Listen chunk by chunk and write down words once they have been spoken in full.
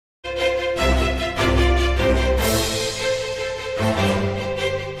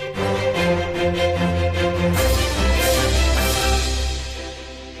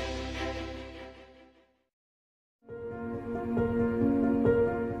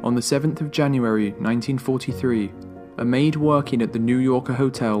On the 7th of January 1943, a maid working at the New Yorker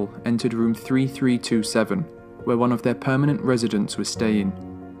Hotel entered room 3327, where one of their permanent residents was staying.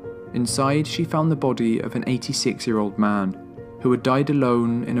 Inside, she found the body of an 86-year-old man, who had died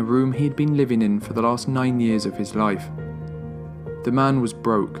alone in a room he had been living in for the last 9 years of his life. The man was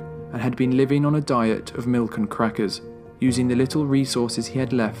broke and had been living on a diet of milk and crackers, using the little resources he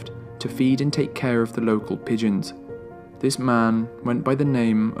had left to feed and take care of the local pigeons. This man went by the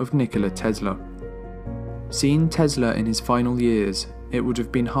name of Nikola Tesla. Seeing Tesla in his final years, it would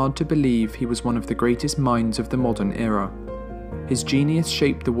have been hard to believe he was one of the greatest minds of the modern era. His genius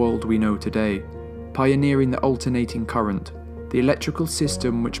shaped the world we know today, pioneering the alternating current, the electrical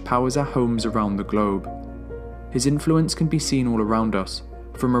system which powers our homes around the globe. His influence can be seen all around us,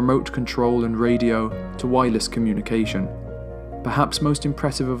 from remote control and radio to wireless communication. Perhaps most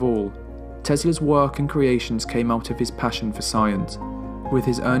impressive of all, Tesla's work and creations came out of his passion for science, with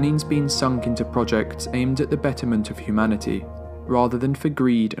his earnings being sunk into projects aimed at the betterment of humanity, rather than for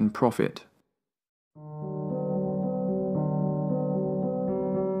greed and profit.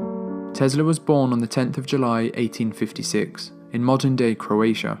 Tesla was born on the 10th of July 1856, in modern-day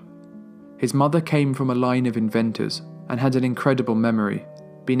Croatia. His mother came from a line of inventors and had an incredible memory,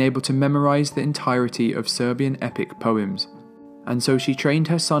 being able to memorize the entirety of Serbian epic poems, and so she trained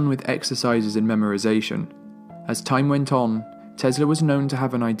her son with exercises in memorization. As time went on, Tesla was known to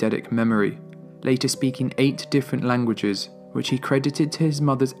have an eidetic memory, later speaking 8 different languages, which he credited to his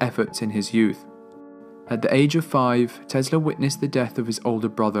mother's efforts in his youth. At the age of 5, Tesla witnessed the death of his older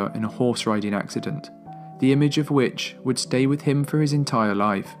brother in a horse riding accident, the image of which would stay with him for his entire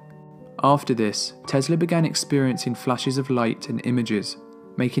life. After this, Tesla began experiencing flashes of light and images,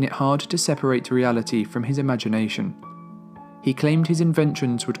 making it hard to separate reality from his imagination. He claimed his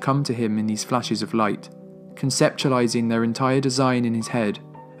inventions would come to him in these flashes of light, conceptualizing their entire design in his head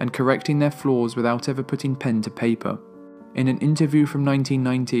and correcting their flaws without ever putting pen to paper. In an interview from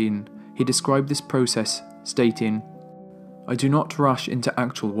 1919, he described this process, stating, "I do not rush into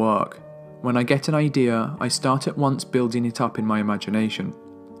actual work. When I get an idea, I start at once building it up in my imagination.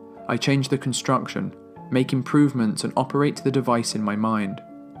 I change the construction, make improvements and operate the device in my mind.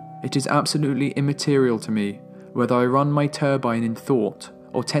 It is absolutely immaterial to me whether I run my turbine in thought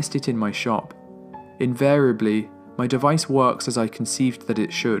or test it in my shop. Invariably, my device works as I conceived that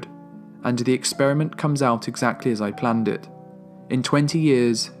it should, and the experiment comes out exactly as I planned it. In 20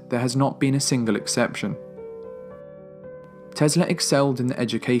 years, there has not been a single exception." Tesla excelled in the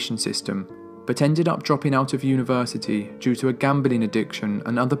education system, but ended up dropping out of university due to a gambling addiction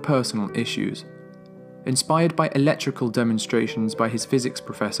and other personal issues. Inspired by electrical demonstrations by his physics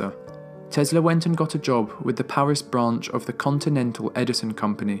professor, Tesla went and got a job with the Paris branch of the Continental Edison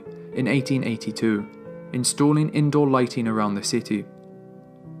Company in 1882, installing indoor lighting around the city.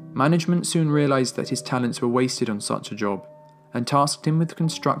 Management soon realized that his talents were wasted on such a job, and tasked him with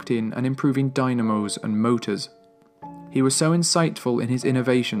constructing and improving dynamos and motors. He was so insightful in his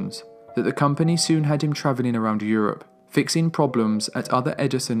innovations that the company soon had him travelling around Europe, fixing problems at other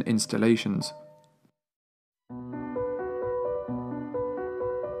Edison installations.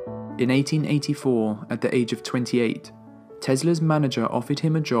 In 1884, at the age of 28, Tesla's manager offered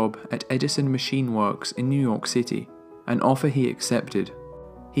him a job at Edison Machine Works in New York City, an offer he accepted.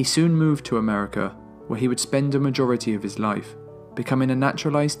 He soon moved to America, where he would spend a majority of his life, becoming a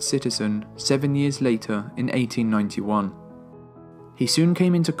naturalized citizen 7 years later in 1891. He soon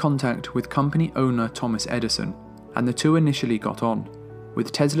came into contact with company owner Thomas Edison, and the two initially got on,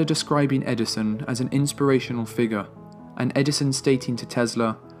 with Tesla describing Edison as an inspirational figure, and Edison stating to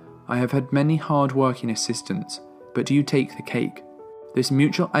Tesla, "I have had many hard-working assistants, but you take the cake." This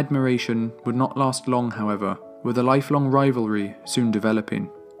mutual admiration would not last long, however, with a lifelong rivalry soon developing.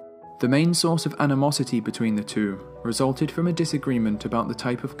 The main source of animosity between the two resulted from a disagreement about the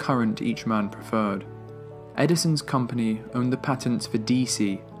type of current each man preferred. Edison's company owned the patents for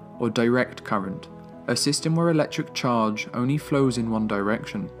DC, or direct current, a system where electric charge only flows in one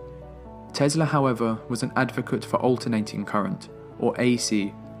direction. Tesla, however, was an advocate for alternating current, or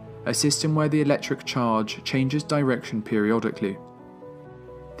AC, a system where the electric charge changes direction periodically.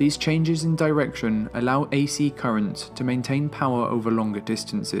 These changes in direction allow AC current to maintain power over longer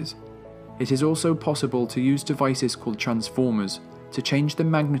distances. It is also possible to use devices called transformers to change the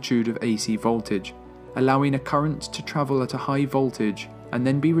magnitude of AC voltage, allowing a current to travel at a high voltage and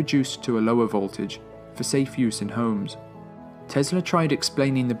then be reduced to a lower voltage for safe use in homes. Tesla tried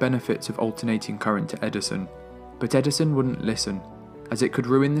explaining the benefits of alternating current to Edison, but Edison wouldn't listen, as it could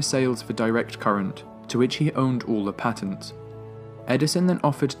ruin the sales for direct current, to which he owned all the patents. Edison then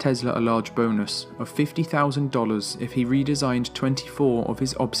offered Tesla a large bonus of $50,000 if he redesigned 24 of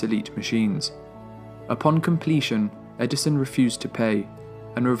his obsolete machines. Upon completion, Edison refused to pay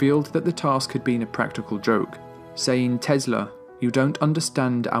and revealed that the task had been a practical joke, saying, "Tesla, you don't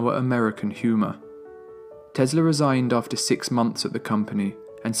understand our American humor." Tesla resigned after 6 months at the company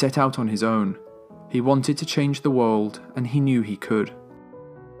and set out on his own. He wanted to change the world, and he knew he could.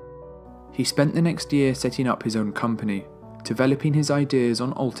 He spent the next year setting up his own company, developing his ideas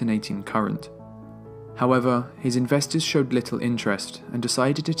on alternating current. However, his investors showed little interest and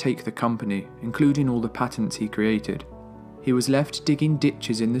decided to take the company, including all the patents he created. He was left digging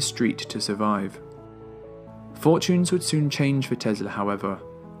ditches in the street to survive. Fortunes would soon change for Tesla, however,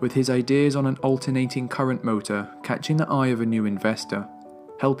 with his ideas on an alternating current motor catching the eye of a new investor,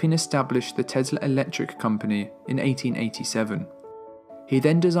 helping establish the Tesla Electric Company in 1887. He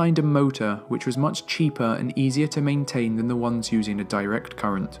then designed a motor which was much cheaper and easier to maintain than the ones using a direct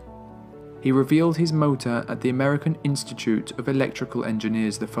current. He revealed his motor at the American Institute of Electrical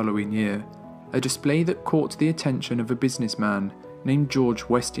Engineers the following year, a display that caught the attention of a businessman named George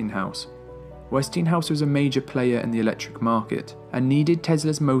Westinghouse. Westinghouse was a major player in the electric market and needed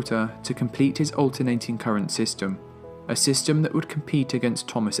Tesla's motor to complete his alternating current system, a system that would compete against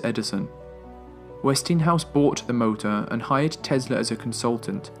Thomas Edison. Westinghouse bought the motor and hired Tesla as a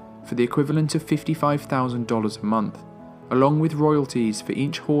consultant for the equivalent of $55,000 a month, along with royalties for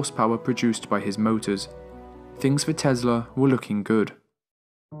each horsepower produced by his motors. Things for Tesla were looking good.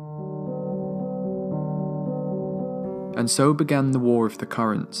 And so began the War of the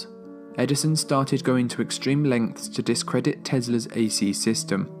Currents. Edison started going to extreme lengths to discredit Tesla's AC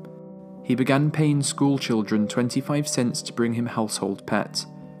system. He began paying school children 25 cents to bring him household pets,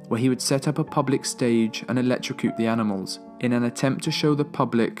 where he would set up a public stage and electrocute the animals, in an attempt to show the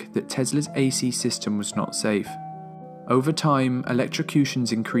public that Tesla's AC system was not safe. Over time,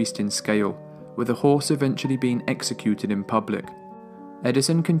 electrocutions increased in scale, with a horse eventually being executed in public.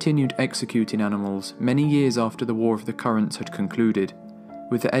 Edison continued executing animals many years after the War of the Currents had concluded,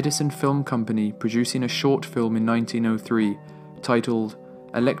 with the Edison Film Company producing a short film in 1903 titled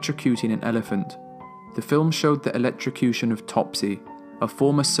Electrocuting an Elephant. The film showed the electrocution of Topsy, a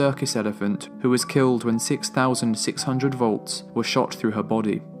former circus elephant who was killed when 6,600 volts were shot through her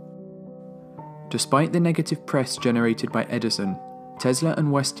body. Despite the negative press generated by Edison, Tesla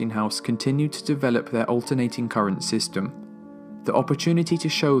and Westinghouse continued to develop their alternating current system. The opportunity to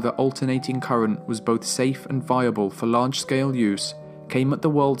show that alternating current was both safe and viable for large-scale use came at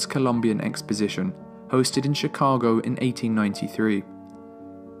the World's Columbian Exposition, hosted in Chicago in 1893.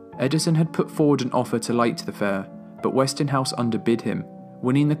 Edison had put forward an offer to light the fair, but Westinghouse underbid him,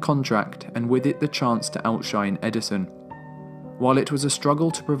 winning the contract and with it the chance to outshine Edison. While it was a struggle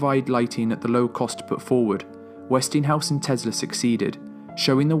to provide lighting at the low cost put forward, Westinghouse and Tesla succeeded,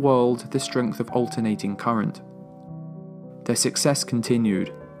 showing the world the strength of alternating current. Their success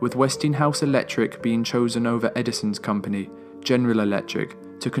continued, with Westinghouse Electric being chosen over Edison's company, General Electric,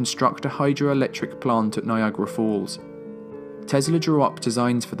 to construct a hydroelectric plant at Niagara Falls. Tesla drew up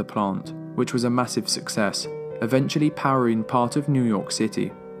designs for the plant, which was a massive success, eventually powering part of New York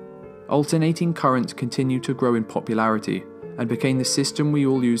City. Alternating current continued to grow in popularity and became the system we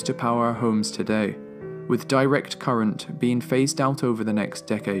all use to power our homes today, with direct current being phased out over the next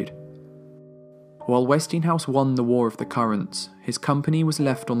decade. While Westinghouse won the War of the Currents, his company was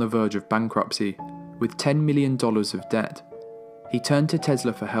left on the verge of bankruptcy, with $10 million of debt. He turned to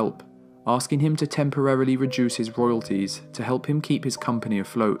Tesla for help, asking him to temporarily reduce his royalties to help him keep his company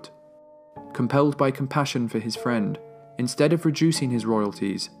afloat. Compelled by compassion for his friend, instead of reducing his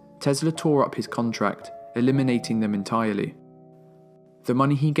royalties, Tesla tore up his contract, eliminating them entirely. The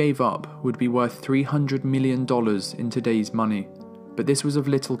money he gave up would be worth $300 million in today's money, but this was of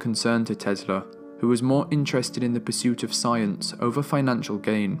little concern to Tesla, who was more interested in the pursuit of science over financial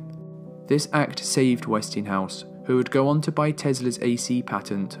gain. This act saved Westinghouse, who would go on to buy Tesla's AC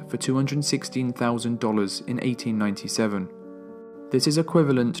patent for $216,000 in 1897. This is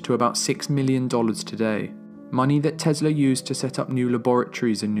equivalent to about $6 million today, money that Tesla used to set up new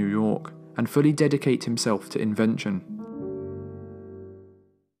laboratories in New York and fully dedicate himself to invention.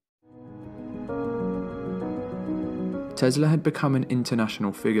 Tesla had become an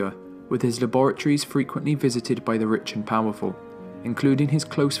international figure, with his laboratories frequently visited by the rich and powerful, including his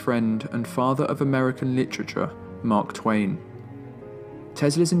close friend and father of American literature, Mark Twain.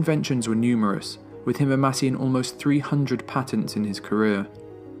 Tesla's inventions were numerous, with him amassing almost 300 patents in his career.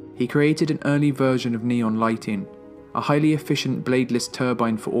 He created an early version of neon lighting, a highly efficient bladeless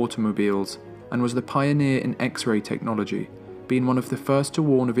turbine for automobiles, and was the pioneer in X-ray technology, being one of the first to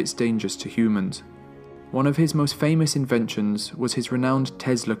warn of its dangers to humans. One of his most famous inventions was his renowned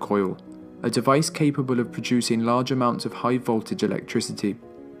Tesla coil, a device capable of producing large amounts of high-voltage electricity.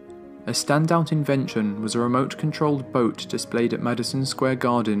 A standout invention was a remote-controlled boat displayed at Madison Square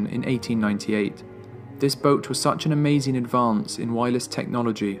Garden in 1898. This boat was such an amazing advance in wireless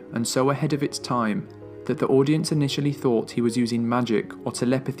technology and so ahead of its time that the audience initially thought he was using magic or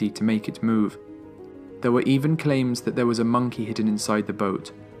telepathy to make it move. There were even claims that there was a monkey hidden inside the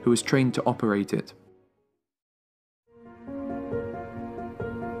boat, who was trained to operate it.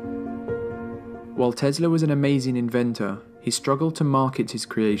 While Tesla was an amazing inventor, he struggled to market his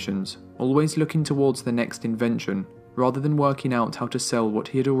creations, always looking towards the next invention, rather than working out how to sell what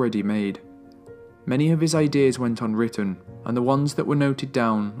he had already made. Many of his ideas went unwritten, and the ones that were noted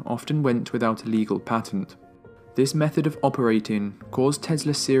down often went without a legal patent. This method of operating caused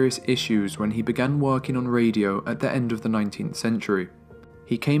Tesla serious issues when he began working on radio at the end of the 19th century.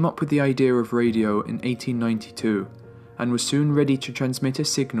 He came up with the idea of radio in 1892, and was soon ready to transmit a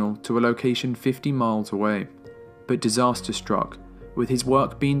signal to a location 50 miles away. But disaster struck, with his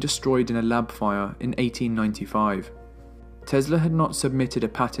work being destroyed in a lab fire in 1895. Tesla had not submitted a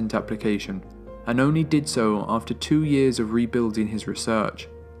patent application, and only did so after 2 years of rebuilding his research.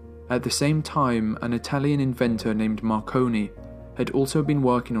 At the same time, an Italian inventor named Marconi had also been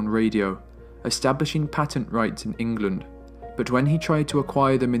working on radio, establishing patent rights in England, but when he tried to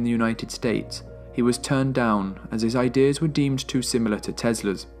acquire them in the United States, he was turned down as his ideas were deemed too similar to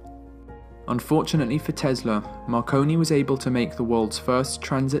Tesla's. Unfortunately for Tesla, Marconi was able to make the world's first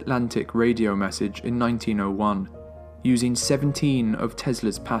transatlantic radio message in 1901, using 17 of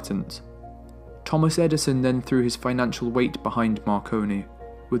Tesla's patents. Thomas Edison then threw his financial weight behind Marconi,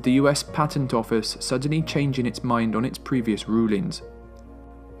 with the US Patent Office suddenly changing its mind on its previous rulings.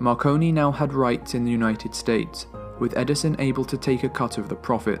 Marconi now had rights in the United States, with Edison able to take a cut of the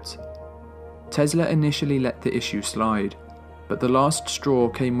profits. Tesla initially let the issue slide, but the last straw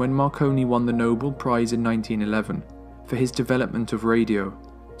came when Marconi won the Nobel Prize in 1911 for his development of radio,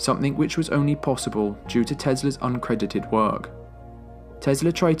 something which was only possible due to Tesla's uncredited work.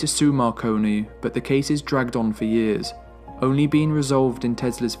 Tesla tried to sue Marconi, but the cases dragged on for years, only being resolved in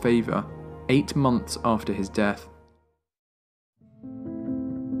Tesla's favour 8 months after his death.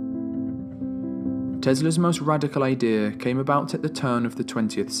 Tesla's most radical idea came about at the turn of the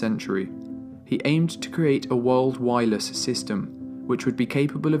 20th century. He aimed to create a world wireless system, which would be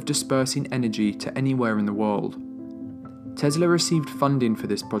capable of dispersing energy to anywhere in the world. Tesla received funding for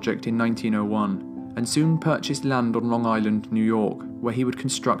this project in 1901, and soon purchased land on Long Island, New York, where he would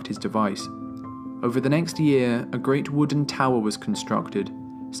construct his device. Over the next year, a great wooden tower was constructed,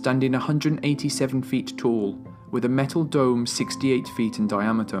 standing 187 feet tall, with a metal dome 68 feet in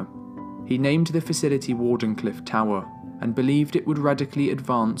diameter. He named the facility Wardenclyffe Tower, and believed it would radically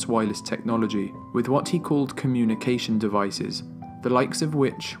advance wireless technology with what he called communication devices, the likes of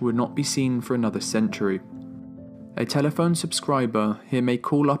which would not be seen for another century. A telephone subscriber here may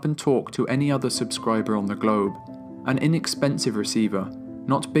call up and talk to any other subscriber on the globe. An inexpensive receiver,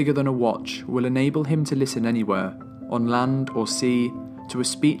 not bigger than a watch, will enable him to listen anywhere, on land or sea, to a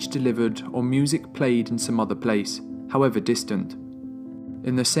speech delivered or music played in some other place, however distant.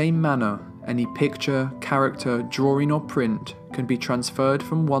 In the same manner, any picture, character, drawing or print can be transferred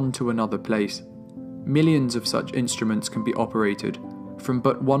from one to another place. Millions of such instruments can be operated from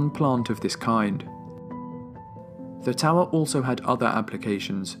but one plant of this kind. The tower also had other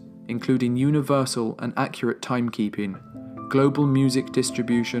applications, including universal and accurate timekeeping, global music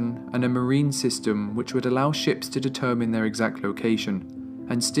distribution, and a marine system which would allow ships to determine their exact location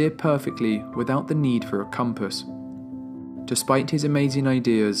and steer perfectly without the need for a compass. Despite his amazing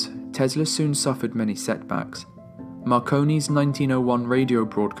ideas, Tesla soon suffered many setbacks. Marconi's 1901 radio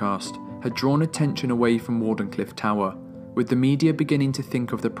broadcast had drawn attention away from Wardenclyffe Tower, with the media beginning to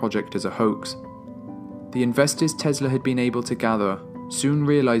think of the project as a hoax. The investors Tesla had been able to gather soon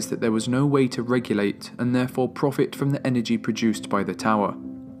realised that there was no way to regulate and therefore profit from the energy produced by the tower.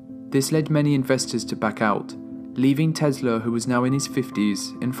 This led many investors to back out, leaving Tesla, who was now in his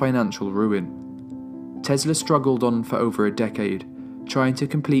 50s, in financial ruin. Tesla struggled on for over a decade, trying to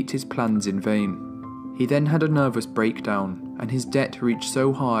complete his plans in vain. He then had a nervous breakdown, and his debt reached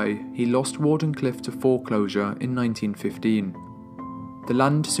so high he lost Wardenclyffe to foreclosure in 1915. The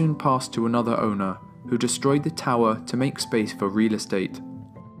land soon passed to another owner, who destroyed the tower to make space for real estate.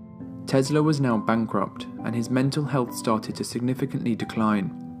 Tesla was now bankrupt, and his mental health started to significantly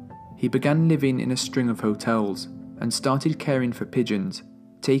decline. He began living in a string of hotels, and started caring for pigeons,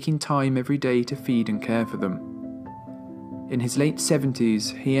 taking time every day to feed and care for them. In his late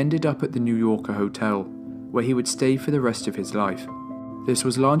 70s, he ended up at the New Yorker Hotel, where he would stay for the rest of his life. This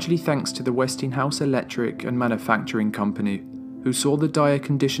was largely thanks to the Westinghouse Electric and Manufacturing Company, who saw the dire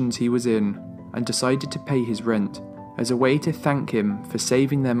conditions he was in and decided to pay his rent as a way to thank him for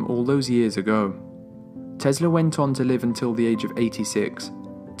saving them all those years ago. Tesla went on to live until the age of 86,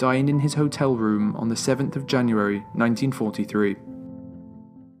 dying in his hotel room on the 7th of January 1943.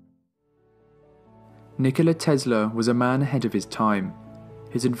 Nikola Tesla was a man ahead of his time.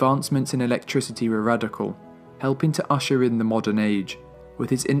 His advancements in electricity were radical, helping to usher in the modern age, with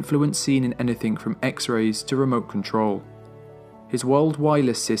his influence seen in anything from X-rays to remote control. His world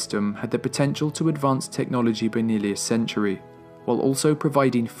wireless system had the potential to advance technology by nearly a century, while also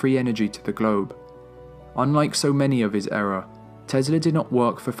providing free energy to the globe. Unlike so many of his era, Tesla did not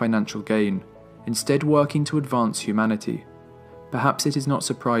work for financial gain, instead working to advance humanity. Perhaps it is not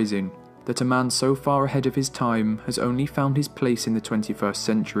surprising that a man so far ahead of his time has only found his place in the 21st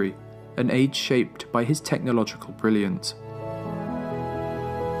century, an age shaped by his technological brilliance.